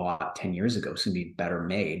things that we bought 10 years ago seem to be better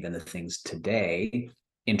made than the things today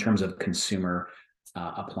in terms of consumer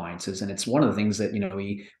appliances. And it's one of the things that,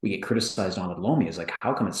 we get criticized on with Lomi is like,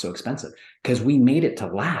 how come it's so expensive? Because we made it to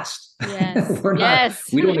last. Yes.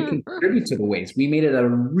 We don't want to contribute to the waste. We made it a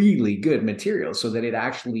really good material so that it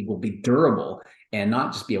actually will be durable and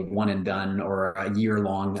not just be a one and done or a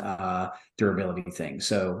year-long durability thing.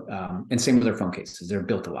 So, and same with our phone cases, they're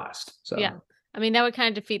built to last. So yeah, I mean, that would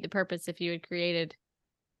kind of defeat the purpose if you had created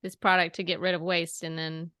this product to get rid of waste, and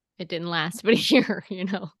then it didn't last but a year,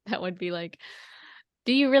 that would be like,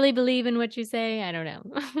 do you really believe in what you say? I don't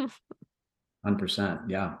know. 100%.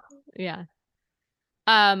 Yeah. Yeah.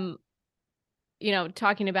 Um,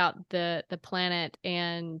 talking about the planet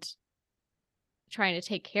and trying to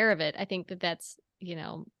take care of it, I think that that's,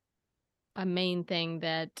 a main thing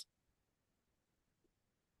that,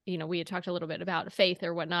 we had talked a little bit about faith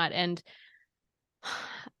or whatnot. And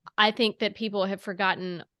I think that people have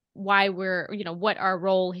forgotten why what our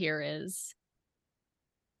role here is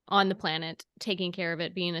on the planet, taking care of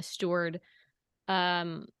it, being a steward,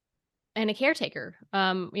 um, and a caretaker.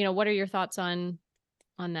 What are your thoughts on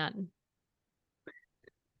that?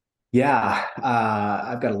 Yeah,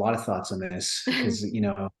 I've got a lot of thoughts on this because,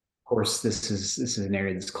 of course, this is an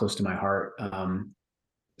area that's close to my heart.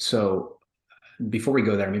 So before we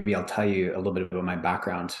go there, maybe I'll tell you a little bit about my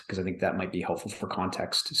background because I think that might be helpful for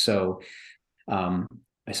context. So um,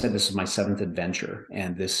 I said this is my seventh adventure,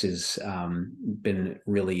 and this has been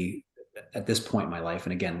really at this point in my life.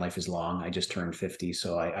 And again, life is long. I just turned 50,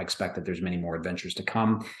 so I expect that there's many more adventures to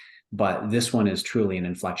come. But this one is truly an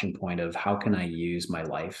inflection point of how can I use my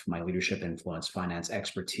life, my leadership, influence, finance,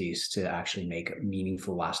 expertise to actually make a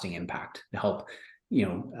meaningful, lasting impact to help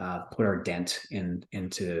put our dent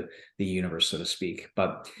into the universe, so to speak.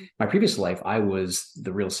 But my previous life, I was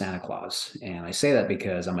the real Santa Claus. And I say that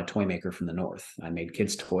because I'm a toy maker from the North. I made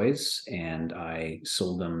kids' toys and I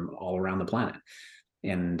sold them all around the planet.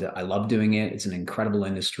 And I love doing it. It's an incredible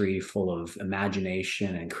industry full of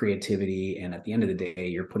imagination and creativity. And at the end of the day,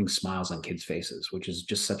 you're putting smiles on kids' faces, which is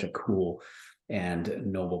just such a cool and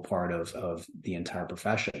noble part of the entire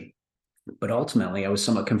profession. But ultimately, I was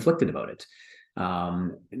somewhat conflicted about it,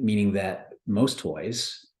 meaning that most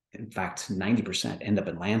toys, in fact, 90% end up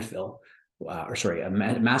in landfill,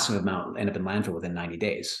 massive amount end up in landfill within 90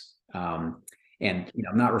 days. And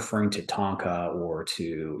I'm not referring to Tonka or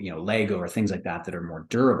to Lego or things like that are more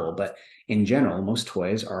durable, but in general, most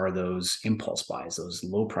toys are those impulse buys, those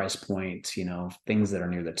low price point, things that are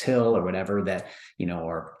near the till or whatever that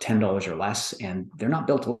are $10 or less, and they're not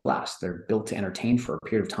built to last. They're built to entertain for a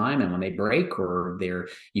period of time, and when they break or their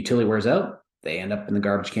utility wears out, they end up in the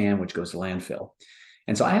garbage can, which goes to landfill.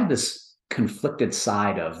 And so I had this conflicted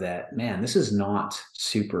side of that, man, this is not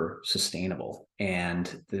super sustainable,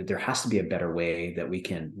 and there has to be a better way that we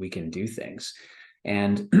can do things.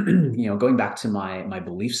 And going back to my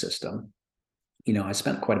belief system, I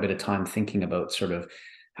spent quite a bit of time thinking about sort of,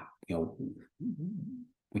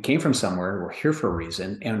 we came from somewhere, we're here for a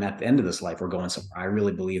reason, and at the end of this life, we're going somewhere. I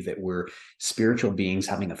really believe that we're spiritual beings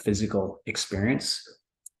having a physical experience,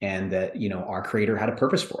 and that our creator had a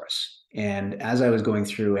purpose for us. And as I was going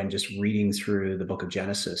through and just reading through the book of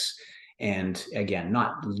Genesis, and again,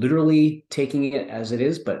 not literally taking it as it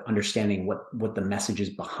is, but understanding what the message is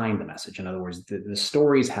behind the message. In other words, the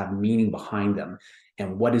stories have meaning behind them,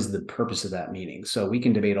 and what is the purpose of that meaning. So we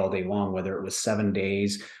can debate all day long whether it was 7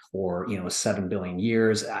 days or 7 billion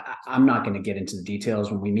years. I'm not going to get into the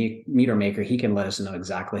details. When we meet our maker, he can let us know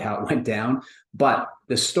exactly how it went down. But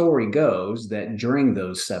the story goes that during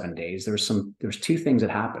those 7 days, there's two things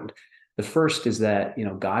that happened. The first is that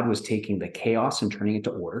God was taking the chaos and turning it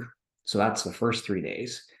to order. So that's the first 3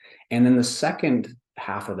 days. And then the second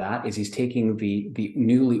half of that is he's taking the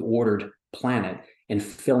newly ordered planet and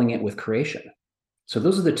filling it with creation. So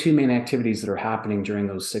those are the two main activities that are happening during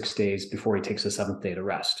those 6 days before he takes the seventh day to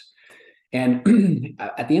rest. And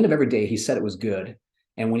at the end of every day, he said it was good.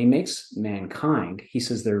 And when he makes mankind, he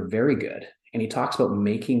says they're very good. And he talks about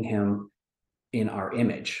making him in our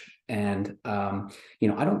image. And, I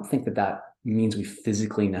don't think that means we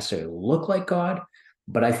physically necessarily look like God,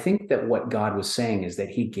 but I think that what God was saying is that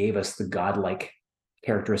he gave us the godlike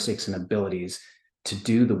characteristics and abilities to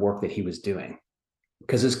do the work that he was doing.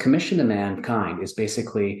 Because his commission to mankind is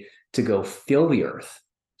basically to go fill the earth.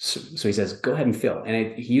 So he says, go ahead and fill.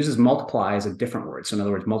 And he uses multiply as a different word. So in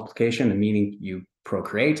other words, multiplication, meaning you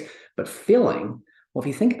procreate, but filling, well, if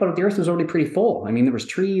you think about it, the earth was already pretty full. I mean, there was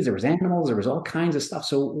trees, there was animals, there was all kinds of stuff.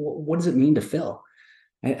 So what does it mean to fill?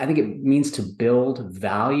 I think it means to build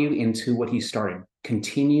value into what he started,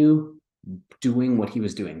 continue doing what he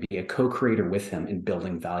was doing, be a co-creator with him and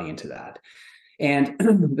building value into that. And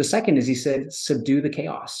the second is he said, subdue the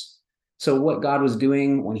chaos. So what God was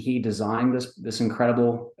doing when he designed this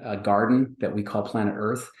incredible garden that we call planet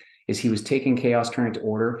Earth is he was taking chaos, turning it to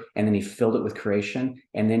order, and then he filled it with creation.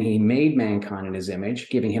 And then he made mankind in his image,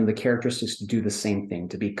 giving him the characteristics to do the same thing,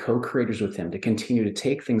 to be co-creators with him, to continue to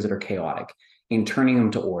take things that are chaotic and turning them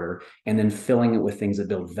to order, and then filling it with things that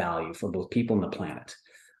build value for both people and the planet.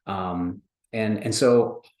 And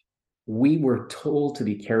so we were told to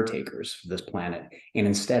be caretakers for this planet, and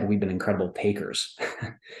instead we've been incredible takers.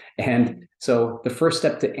 And so the first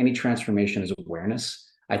step to any transformation is awareness.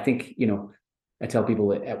 I think, I tell people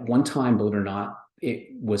that at one time, believe it or not, it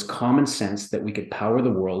was common sense that we could power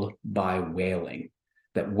the world by whaling.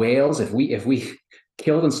 That whales, if we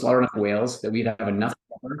killed and slaughtered enough whales, that we'd have enough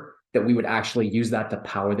water that we would actually use that to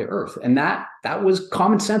power the earth. And that was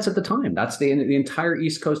common sense at the time. That's the entire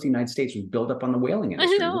East Coast of the United States was built up on the whaling I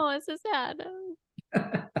industry. know, it's so sad.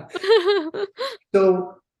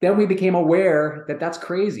 So then we became aware that that's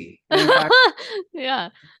crazy. And in fact, yeah,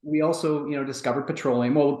 we also, discovered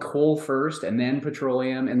petroleum, well, coal first and then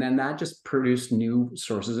petroleum, and then that just produced new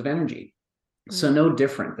sources of energy. So no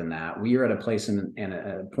different than that. We are at a place in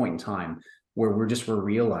a point in time where we're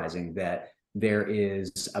realizing that there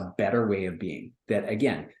is a better way of being. That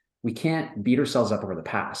again, we can't beat ourselves up over the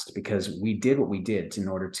past because we did what we did in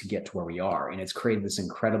order to get to where we are, and it's created this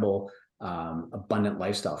incredible abundant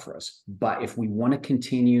lifestyle for us. But if we want to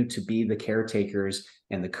continue to be the caretakers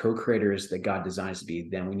and the co-creators that God designs to be,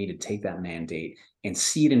 then we need to take that mandate and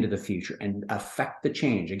see it into the future and affect the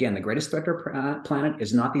change. Again, the greatest threat to our planet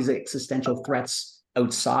is not these existential threats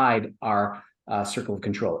outside our circle of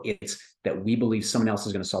control. It's that we believe someone else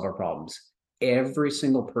is going to solve our problems. Every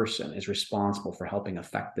single person is responsible for helping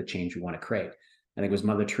affect the change we want to create. I think it was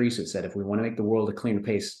Mother Teresa said, if we want to make the world a cleaner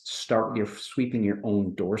place, start with your sweeping your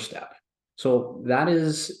own doorstep. So that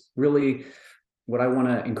is really what I want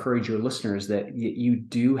to encourage your listeners, that you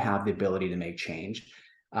do have the ability to make change.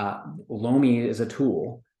 Lomi is a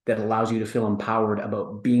tool that allows you to feel empowered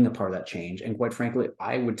about being a part of that change. And quite frankly,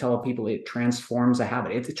 I would tell people it transforms a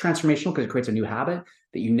habit. It's transformational because it creates a new habit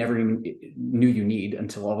that you never even knew you need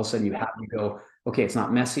until all of a sudden you go, okay, it's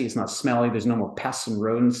not messy, it's not smelly, there's no more pests and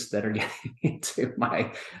rodents that are getting into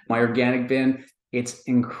my organic bin. It's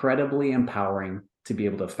incredibly empowering to be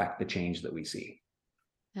able to affect the change that we see.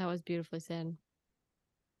 That was beautifully said.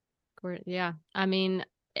 Yeah. I mean,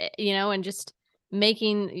 and just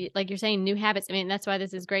making, like you're saying, new habits. I mean, that's why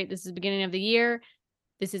this is great. This is the beginning of the year.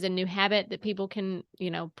 This is a new habit that people can,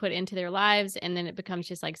 put into their lives, and then it becomes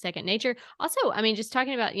just like second nature. Also, I mean, just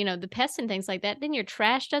talking about, the pests and things like that, then your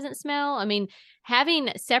trash doesn't smell. I mean, having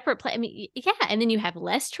separate I mean, yeah, and then you have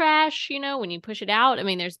less trash, when you push it out. I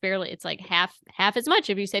mean, there's barely, it's like half as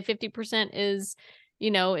much. If you say 50% is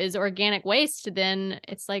organic waste, then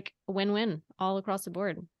it's like a win-win all across the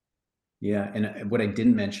board. Yeah. And what I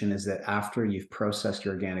didn't mention is that after you've processed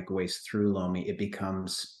your organic waste through Lomi, it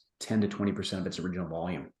becomes 10 to 20% of its original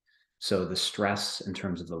volume. So the stress in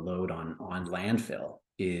terms of the load on landfill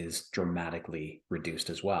is dramatically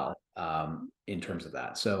reduced as well, in terms of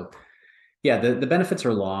that. So yeah, the benefits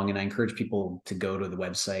are long, and I encourage people to go to the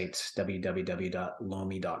website,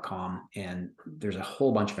 www.lomi.com. And there's a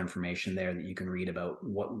whole bunch of information there that you can read about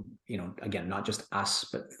what, again, not just us,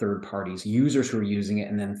 but third parties, users who are using it,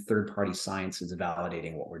 and then third party science is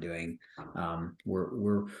validating what we're doing.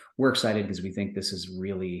 We're excited because we think this is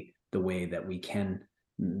really the way that we can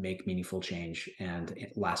make meaningful change and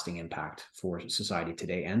lasting impact for society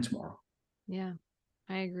today and tomorrow. Yeah,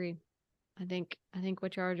 I agree. I think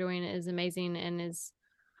what you are doing is amazing and is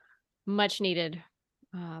much needed,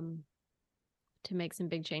 to make some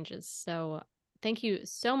big changes. So thank you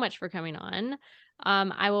so much for coming on.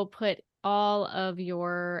 I will put all of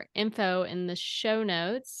your info in the show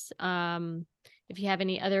notes. If you have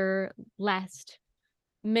any other last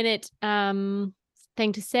minute thing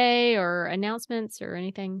to say or announcements or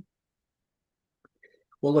anything.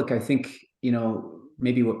 Well, look, I think,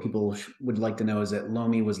 maybe what people would like to know is that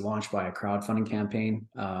Lomi was launched by a crowdfunding campaign.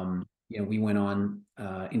 We went on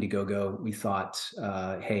Indiegogo. We thought,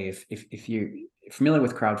 hey, if you're familiar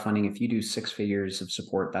with crowdfunding, if you do 6 figures of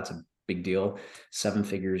support, that's a big deal. 7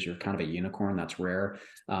 figures, you're kind of a unicorn. That's rare.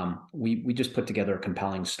 We just put together a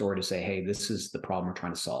compelling story to say, hey, this is the problem we're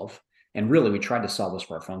trying to solve. And really, we tried to solve this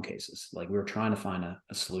for our phone cases. Like, we were trying to find a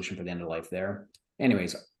solution for the end of life there.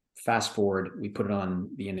 Anyways, fast forward, we put it on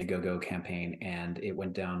the Indiegogo campaign, and it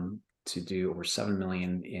went down to do over 7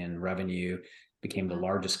 million in revenue, became the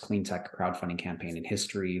largest clean tech crowdfunding campaign in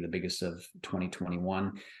history, the biggest of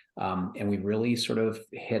 2021. And we really sort of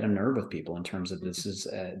hit a nerve with people in terms of this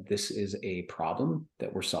is a problem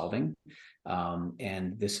that we're solving.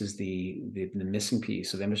 And this is the missing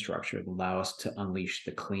piece of infrastructure that allow us to unleash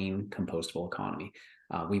the clean, compostable economy.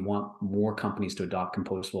 We want more companies to adopt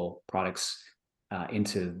compostable products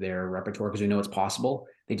into their repertoire because we know it's possible.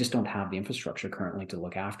 They just don't have the infrastructure currently to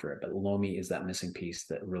look after it. But Lomi is that missing piece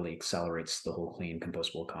that really accelerates the whole clean,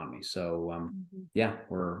 compostable economy. So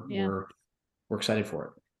we're excited for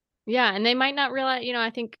it. Yeah, and they might not realize, I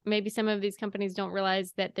think maybe some of these companies don't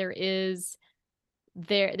realize that there is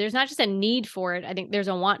there's not just a need for it. I think there's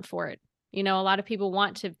a want for it. A lot of people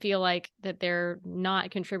want to feel like that they're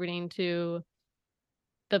not contributing to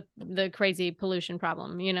the crazy pollution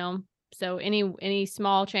problem. So any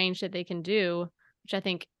small change that they can do, which I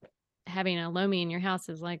think having a Lomi in your house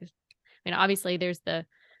is like, obviously there's the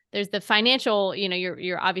financial,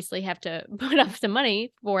 you're obviously have to put up some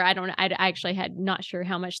money for, I actually had not sure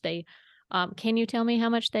how much they, can you tell me how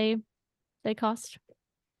much they cost?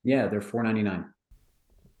 Yeah, they're $4.99.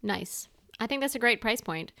 Nice. I think that's a great price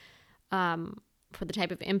point, for the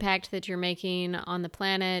type of impact that you're making on the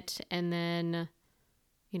planet, and then,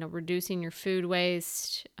 reducing your food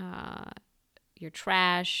waste, your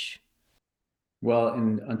trash. Well,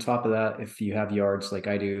 and on top of that, if you have yards like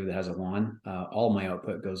I do that has a lawn, all my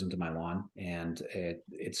output goes into my lawn, and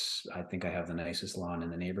I think I have the nicest lawn in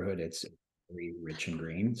the neighborhood. It's very rich and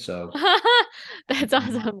green. So That's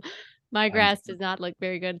I'm awesome. My I'm grass does not look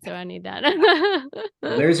very good, so I need that.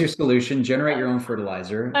 well, there's your solution. Generate your own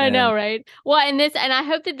fertilizer. I And know, right? Well, and I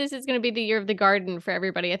hope that this is going to be the year of the garden for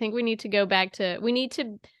everybody. I think we need to go back to, we need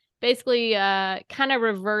to basically kind of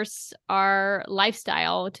reverse our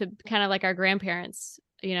lifestyle to kind of like our grandparents.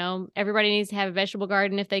 Everybody needs to have a vegetable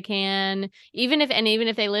garden if they can. Even if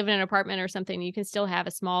they live in an apartment or something, you can still have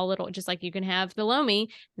a small little, just like you can have the Lomi,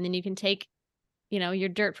 and then you can take, your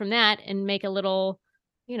dirt from that and make a little,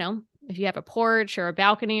 if you have a porch or a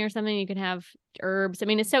balcony or something, you can have herbs.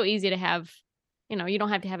 It's so easy to have, you don't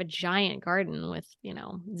have to have a giant garden with,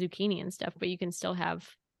 zucchini and stuff, but you can still have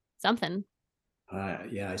something.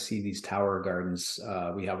 yeah, I see these tower gardens.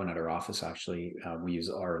 We have one at our office, actually. We use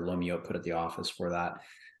our Lomi output at the office for that.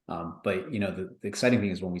 But the exciting thing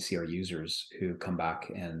is when we see our users who come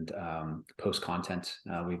back and post content.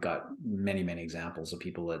 We've got many examples of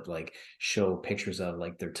people that like show pictures of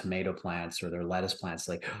like their tomato plants or their lettuce plants.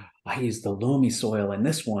 Like, I use the Lomi soil in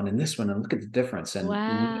this one and look at the difference. And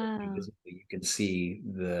literally Wow. visibly, you can see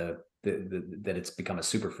that it's become a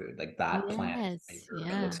superfood. Like that plant is Yes. made sure it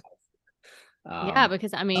Yeah. looks Yeah, um,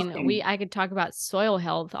 because nothing. I could talk about soil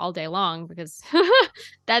health all day long, because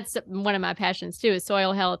that's one of my passions too, is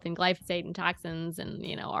soil health and glyphosate and toxins,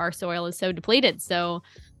 and our soil is so depleted. So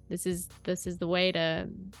this is the way to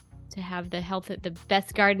have the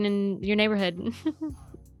best garden in your neighborhood.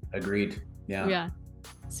 Agreed. Yeah. Yeah.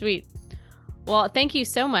 Sweet. Well, thank you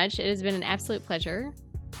so much. It has been an absolute pleasure.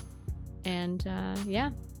 And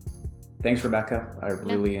yeah. Thanks, Rebecca. I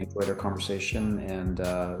Yeah. really enjoyed our conversation, and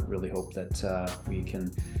really hope that we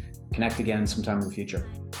can connect again sometime in the future.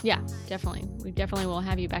 Yeah, definitely. We definitely will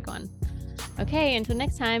have you back on. Okay, until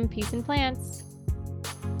next time, peace and plants.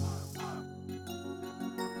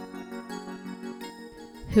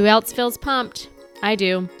 Who else feels pumped? I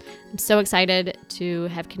do. I'm so excited to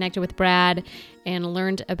have connected with Brad and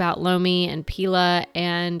learned about Lomi and Pila,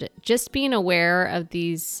 and just being aware of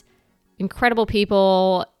these incredible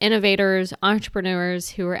people, innovators,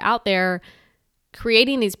 entrepreneurs who are out there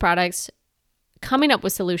creating these products, coming up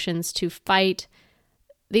with solutions to fight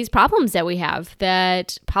these problems that we have,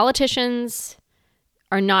 that politicians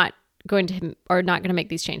are not going to make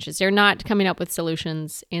these changes. They're not coming up with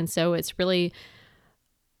solutions. And so it's really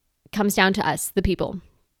comes down to us, the people,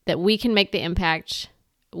 that we can make the impact.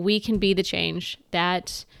 We can be the change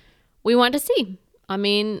that we want to see.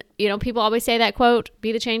 People always say that quote,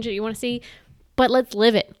 be the change that you want to see, but let's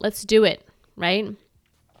live it. Let's do it, right?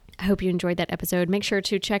 I hope you enjoyed that episode. Make sure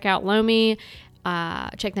to check out Lomi.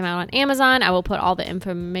 Check them out on Amazon. I will put all the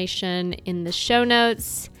information in the show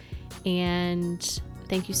notes. And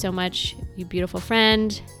thank you so much, you beautiful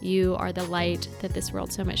friend. You are the light that this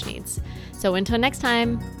world so much needs. So until next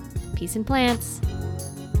time, peace and plants.